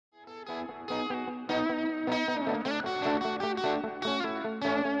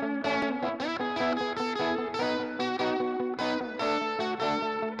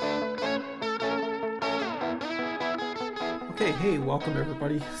Okay, hey, welcome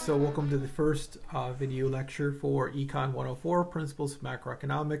everybody. So welcome to the first video lecture for Econ 104, Principles of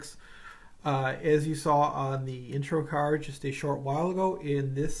Macroeconomics. As you saw on the intro card just a short while ago,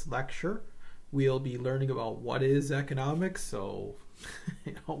 in this lecture, we'll be learning about what is economics. So,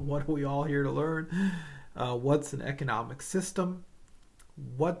 what are we all here to learn? What's an economic system?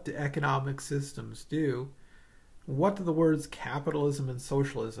 What do economic systems do? What do the words capitalism and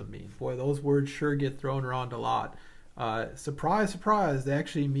socialism mean? Boy, those words sure get thrown around a lot. Surprise, surprise, they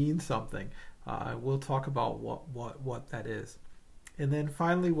actually mean something. We'll talk about what that is. And then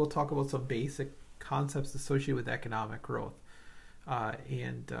finally, we'll talk about some basic concepts associated with economic growth. Well,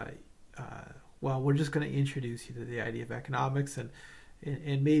 we're just going to introduce you to the idea of economics, and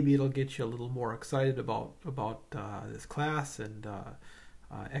maybe it'll get you a little more excited about this class and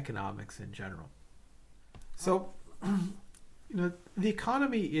economics in general. So, the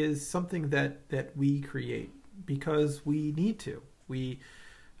economy is something that we create because we need to. We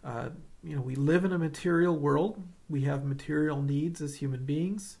live in a material world. We have material needs as human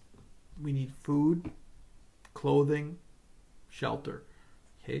beings. We need food, clothing, shelter,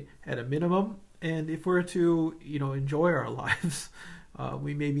 okay, at a minimum. And if we're to, enjoy our lives,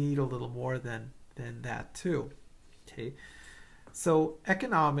 we maybe need a little more than that too, okay. So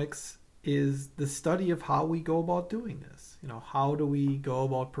economics is the study of how we go about doing this. How do we go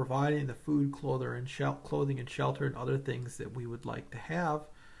about providing the food, clothing and shelter and other things that we would like to have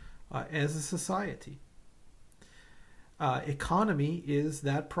as a society. Economy is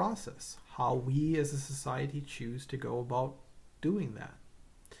that process, how we as a society choose to go about doing that.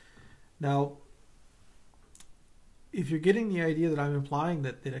 Now, if you're getting the idea that I'm implying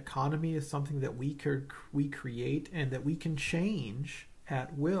that economy is something that we create and that we can change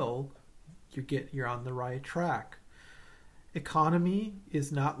at will, you're on the right track. Economy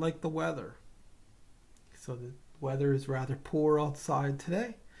is not like the weather. So the weather is rather poor outside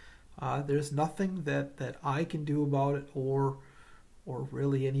today. There's nothing that I can do about it or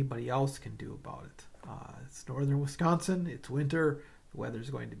really anybody else can do about it. It's northern Wisconsin, it's winter, the weather's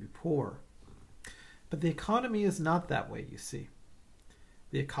going to be poor. But the economy is not that way, you see.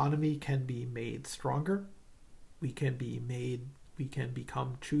 The economy can be made stronger. We can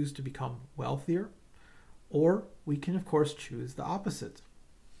choose to become wealthier, or we can of course choose the opposite.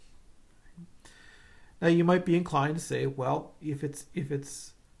 Now you might be inclined to say, well, if it's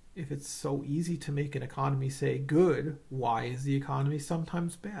so easy to make an economy say good, why is the economy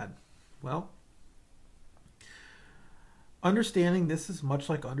sometimes bad? Well, understanding this is much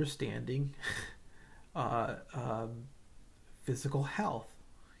like understanding physical health.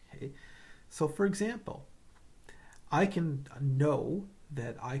 Okay? So for example, I can know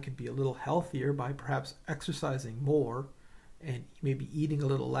that I could be a little healthier by perhaps exercising more and maybe eating a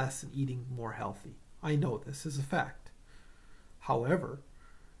little less and eating more healthy. I know this is a fact. However,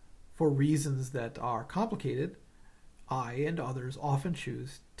 for reasons that are complicated, I and others often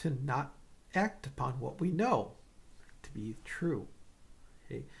choose to not act upon what we know to be true.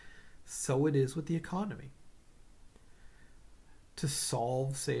 Okay? So it is with the economy. To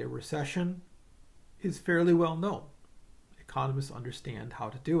solve, say, a recession is fairly well known. Economists understand how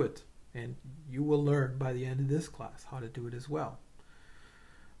to do it, and you will learn by the end of this class how to do it as well.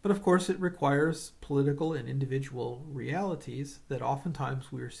 But of course it requires political and individual realities that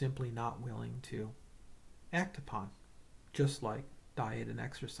oftentimes we are simply not willing to act upon, just like diet and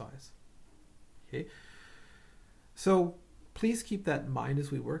exercise. Okay? So please keep that in mind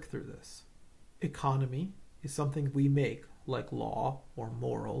as we work through this. Economy is something we make, like law or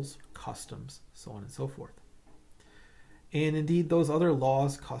morals, customs, so on and so forth. And indeed, those other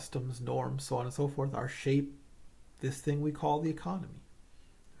laws, customs, norms, so on and so forth, are shape this thing we call the economy.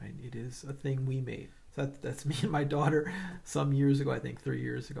 Right? It is a thing we made. So that's me and my daughter some years ago, I think 3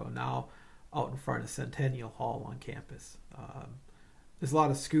 years ago now, out in front of Centennial Hall on campus. There's a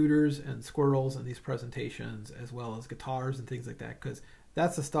lot of scooters and squirrels in these presentations, as well as guitars and things like that, because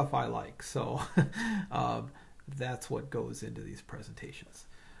that's the stuff I like. So that's what goes into these presentations.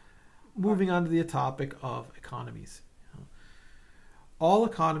 Moving on to the topic of economies. All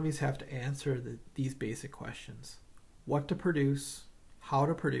economies have to answer these basic questions: what to produce, how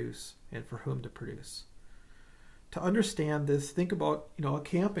to produce, and for whom to produce. To understand this, think about a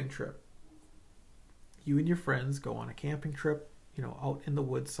camping trip. You and your friends go on a camping trip, out in the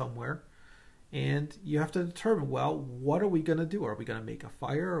woods somewhere, and you have to determine, well, what are we going to do? Are we going to make a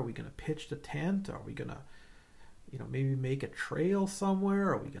fire? Are we going to pitch the tent? Are we going to maybe make a trail somewhere?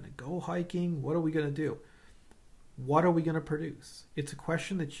 Are we going to go hiking? What are we going to do? What are we going to produce? It's a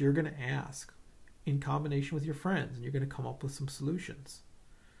question that you're going to ask in combination with your friends, and you're going to come up with some solutions.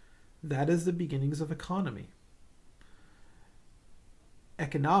 That is the beginnings of economy.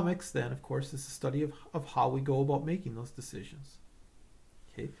 Economics, then, of course, is the study of how we go about making those decisions.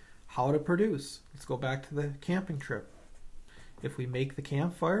 Okay, how to produce. Let's go back to the camping trip. If we make the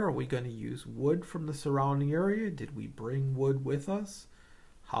campfire, are we going to use wood from the surrounding area? Did we bring wood with us?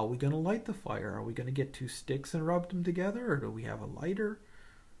 How are we going to light the fire? Are we going to get 2 sticks and rub them together, or do we have a lighter?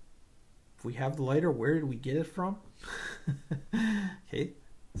 If we have the lighter, where did we get it from? Okay,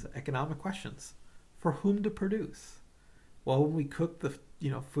 so economic questions. For whom to produce? Well, when we cook the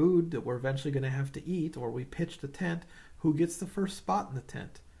food that we're eventually going to have to eat, or we pitch the tent, who gets the first spot in the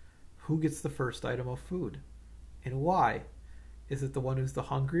tent? Who gets the first item of food? And why? Is it the one who's the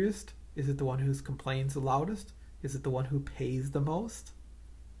hungriest? Is it the one who complains the loudest? Is it the one who pays the most?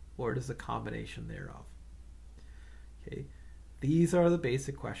 Or is it a combination thereof? Okay, these are the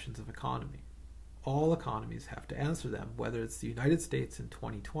basic questions of economy. All economies have to answer them, whether it's the United States in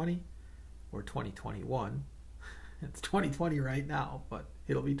 2020 or 2021. It's 2020 right now, but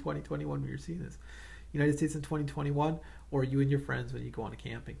it'll be 2021 when you're seeing this. United States in 2021, or you and your friends when you go on a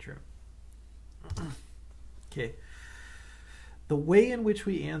camping trip. Okay. The way in which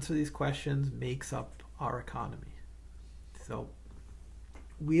we answer these questions makes up our economy. So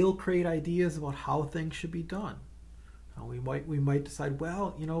we'll create ideas about how things should be done. We might decide,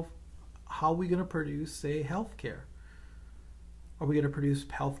 well, how are we going to produce, say, healthcare? Are we going to produce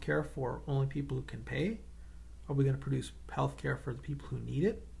healthcare for only people who can pay? Are we going to produce healthcare for the people who need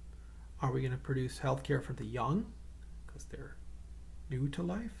it? Are we going to produce healthcare for the young because they're new to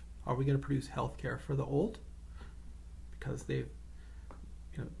life? Are we going to produce healthcare for the old because they've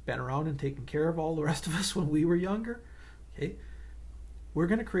been around and taken care of all the rest of us when we were younger? Okay, we're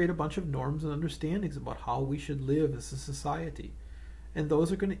going to create a bunch of norms and understandings about how we should live as a society, and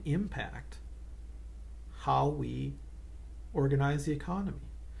those are going to impact how we organize the economy.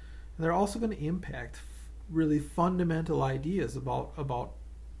 And they're also going to impact really fundamental ideas about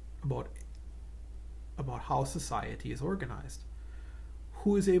how society is organized.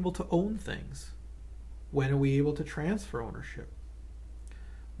 Who is able to own things? When are we able to transfer ownership?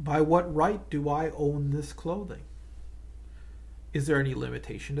 By what right do I own this clothing? Is there any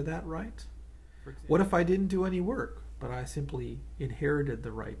limitation to that right? What if I didn't do any work, but I simply inherited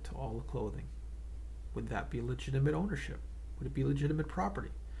the right to all the clothing? Would that be legitimate ownership? Would it be legitimate property?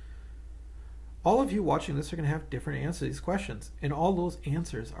 All of you watching this are going to have different answers to these questions, and all those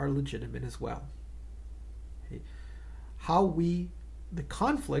answers are legitimate as well. Okay. The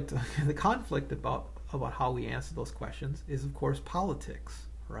conflict about how we answer those questions is, of course, politics,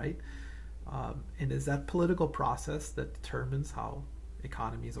 right? And is that political process that determines how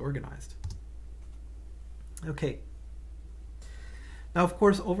economy is organized. Okay. Now, of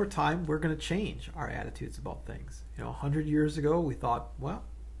course, over time, we're going to change our attitudes about things. 100 years ago, we thought, well,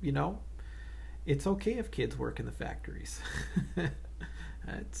 it's okay if kids work in the factories.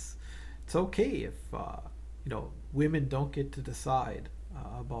 It's okay if women don't get to decide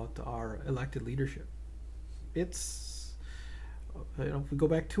about our elected leadership. It's if we go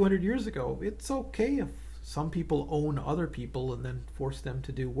back 200 years ago, it's okay if some people own other people and then force them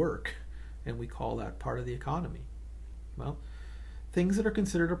to do work, and we call that part of the economy. Well, things that are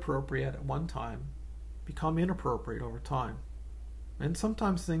considered appropriate at one time become inappropriate over time. And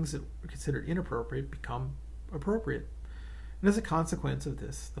sometimes things that are considered inappropriate become appropriate. And as a consequence of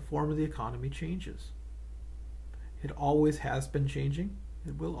this, the form of the economy changes. It always has been changing.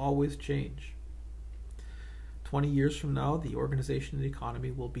 It will always change. 20 years from now, the organization of the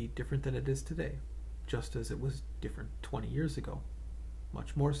economy will be different than it is today, just as it was different 20 years ago,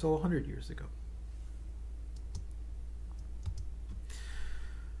 much more so 100 years ago.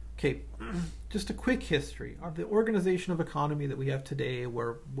 Okay, just a quick history of the organization of economy that we have today,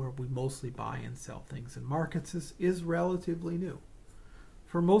 where we mostly buy and sell things in markets, is relatively new.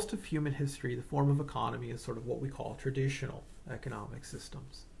 For most of human history, the form of economy is sort of what we call traditional economic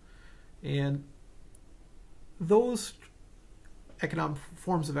systems. And those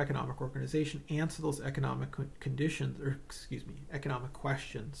forms of economic organization answer those economic economic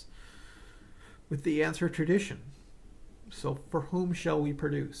questions with the answer tradition. So for whom shall we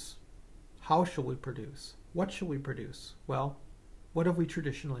produce? How shall we produce? What shall we produce? Well, what have we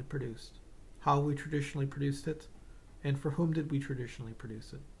traditionally produced? How have we traditionally produced it? And for whom did we traditionally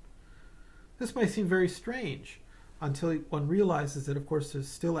produce it? This might seem very strange until one realizes that, of course, there's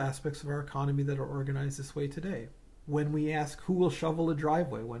still aspects of our economy that are organized this way today. When we ask who will shovel a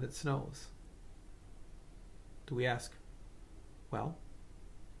driveway when it snows, do we ask, well,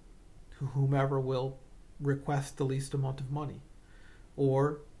 whomever will request the least amount of money?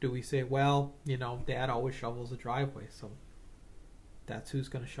 Or do we say, well, Dad always shovels a driveway, so that's who's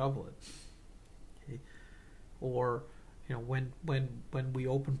going to shovel it? Okay. Or You know, when we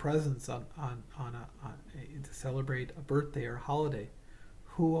open presents to celebrate a birthday or a holiday,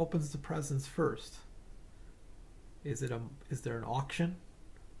 who opens the presents first? Is there an auction,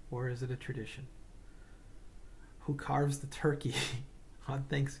 or is it a tradition? Who carves the turkey on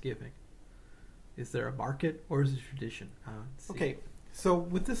Thanksgiving? Is there a market, or is it a tradition? Okay, so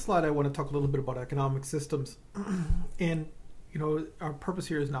with this slide, I want to talk a little bit about economic systems. And, you know, our purpose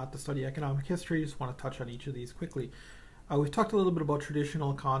here is not to study economic history. Just want to touch on each of these quickly. We've talked a little bit about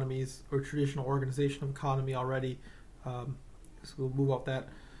traditional economies or traditional organization of economy already. So we'll move off that.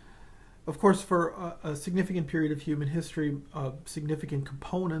 Of course, for a significant period of human history, significant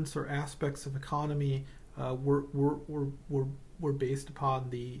components or aspects of economy were based upon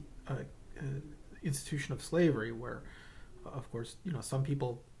the institution of slavery, where, of course, you know, some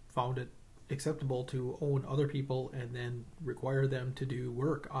people found it acceptable to own other people and then require them to do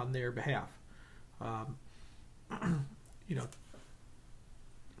work on their behalf. You know,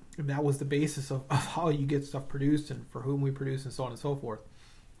 and that was the basis of how you get stuff produced and for whom we produce and so on and so forth.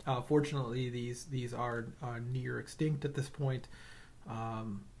 Fortunately, these are near extinct at this point,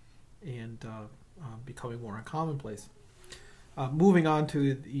 and becoming more commonplace. Moving on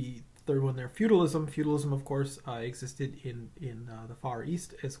to the third one there, feudalism. Feudalism, of course, existed in the Far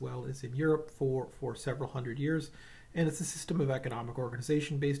East as well as in Europe for several hundred years, and it's a system of economic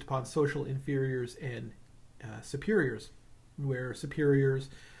organization based upon social inferiors and superiors, where superiors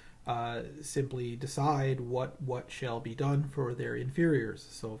simply decide what shall be done for their inferiors.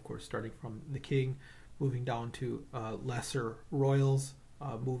 So, of course, starting from the king, moving down to lesser royals,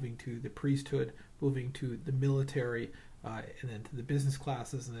 moving to the priesthood, moving to the military, and then to the business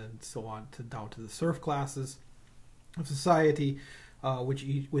classes, and then so on down to the serf classes of society,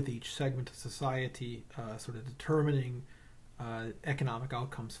 with each segment of society sort of determining economic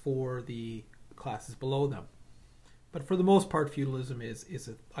outcomes for the classes below them. But for the most part, feudalism is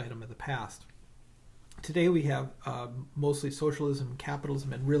an item of the past. Today we have mostly socialism,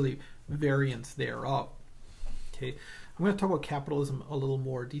 capitalism, and really variants thereof. Okay, I'm going to talk about capitalism a little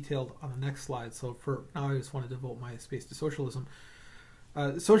more detailed on the next slide. So for now, I just want to devote my space to socialism.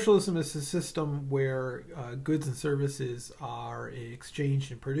 Socialism is a system where goods and services are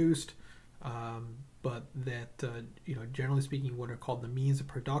exchanged and produced, but that, you know, generally speaking, what are called the means of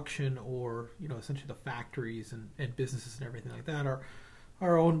production, or, you know, essentially the factories and businesses and everything like that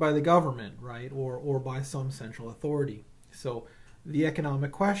are owned by the government, right, or by some central authority. So the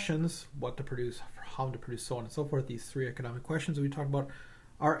economic questions, what to produce, how to produce, so on and so forth, these three economic questions that we talk about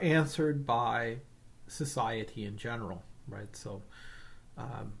are answered by society in general, right? So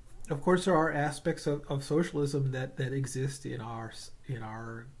of course, there are aspects of socialism that exist in our you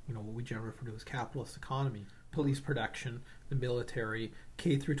know, what we generally refer to as capitalist economy: police protection, the military,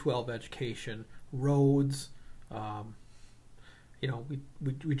 K through 12 education, roads. You know,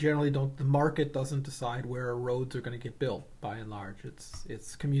 we generally don't. The market doesn't decide where roads are going to get built. By and large,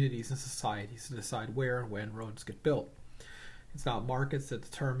 it's communities and societies to decide where and when roads get built. It's not markets that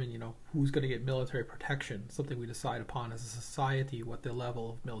determine, you know, who's going to get military protection. Something we decide upon as a society, what the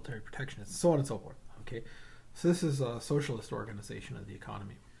level of military protection is, so on and so forth. Okay, so this is a socialist organization of the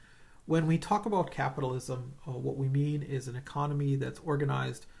economy. When we talk about capitalism, what we mean is an economy that's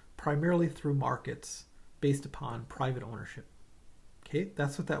organized primarily through markets based upon private ownership. Okay,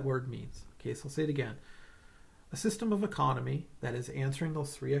 that's what that word means. Okay, so I'll say it again. A system of economy that is answering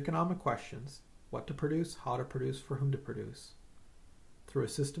those three economic questions: what to produce, how to produce, for whom to produce, through a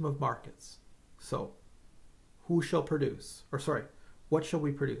system of markets. So, who shall produce? Or sorry, what shall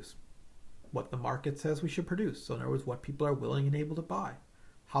we produce? What the market says we should produce. So in other words, what people are willing and able to buy.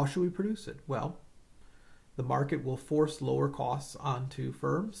 How should we produce it? Well, the market will force lower costs onto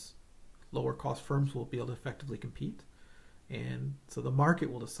firms. Lower cost firms will be able to effectively compete. And so the market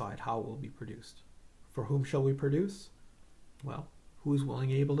will decide how it will be produced. For whom shall we produce? Well, who is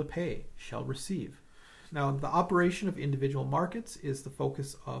willing and able to pay shall receive. Now, the operation of individual markets is the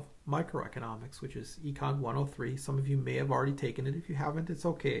focus of Macroeconomics, which is Econ 103. Some of you may have already taken it. If you haven't, it's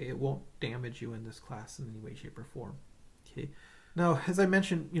okay. It won't damage you in this class in any way, shape, or form. Okay. Now, as I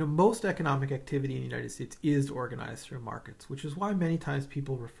mentioned, you know, most economic activity in the United States is organized through markets, which is why many times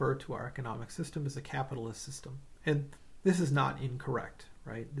people refer to our economic system as a capitalist system. And this is not incorrect,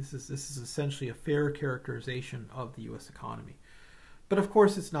 right? This is essentially a fair characterization of the U.S. economy. But of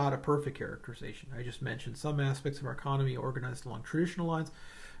course, it's not a perfect characterization. I just mentioned some aspects of our economy organized along traditional lines,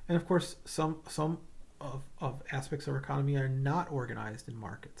 and of course, some of aspects of our economy are not organized in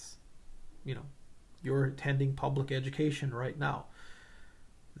markets. You know, you're attending public education right now.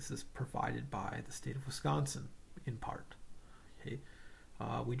 This is provided by the state of Wisconsin, in part. Okay,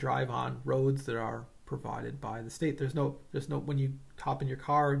 we drive on roads that are provided by the state. There's no when you hop in your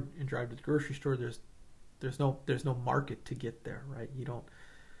car and drive to the grocery store, there's no market to get there, right? You don't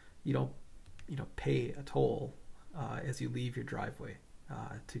pay a toll as you leave your driveway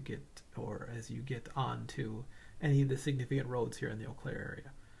to get, or as you get onto any of the significant roads here in the Eau Claire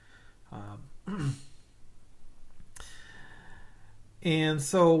area. And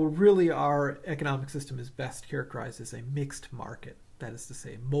so really our economic system is best characterized as a mixed market. That is to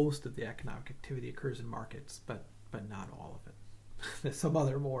say, most of the economic activity occurs in markets, but not all of it. There's some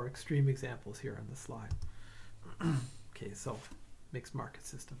other more extreme examples here on the slide. Okay, so mixed market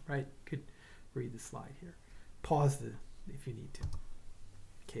system, right? Could read the slide here. Pause if you need to.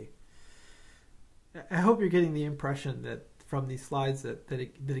 Okay. I hope you're getting the impression that from these slides that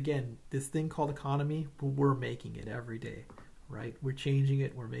again, this thing called economy, we're making it every day, right? We're changing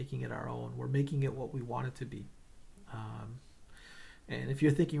it. We're making it our own. We're making it what we want it to be. And if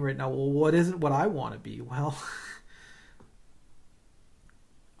you're thinking right now, well, what isn't what I want to be? Well,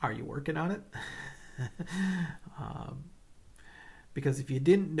 are you working on it? Because if you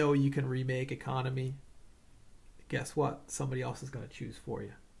didn't know you can remake economy, guess what? Somebody else is going to choose for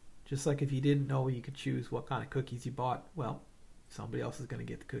you. Just like if you didn't know you could choose what kind of cookies you bought, well, somebody else is going to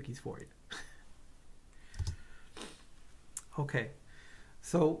get the cookies for you. Okay,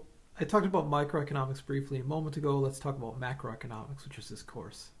 so I talked about microeconomics briefly a moment ago. Let's talk about macroeconomics, which is this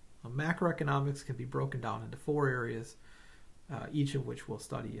course. Now, macroeconomics can be broken down into 4 areas, each of which we'll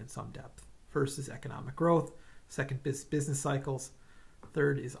study in some depth. First is economic growth. Second is business cycles.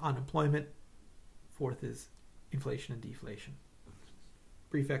 Third is unemployment. Fourth is inflation and deflation.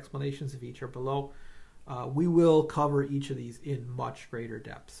 Brief explanations of each are below. We will cover each of these in much greater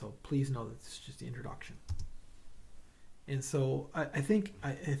depth, so please know that this is just the introduction. And so I think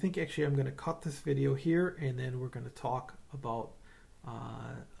actually I'm going to cut this video here, and then we're going to talk about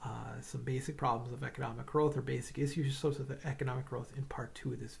some basic problems of economic growth, or basic issues associated with economic growth, in part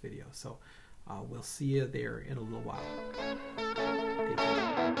 2 of this video. So we'll see you there in a little while. Take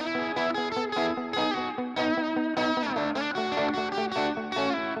care.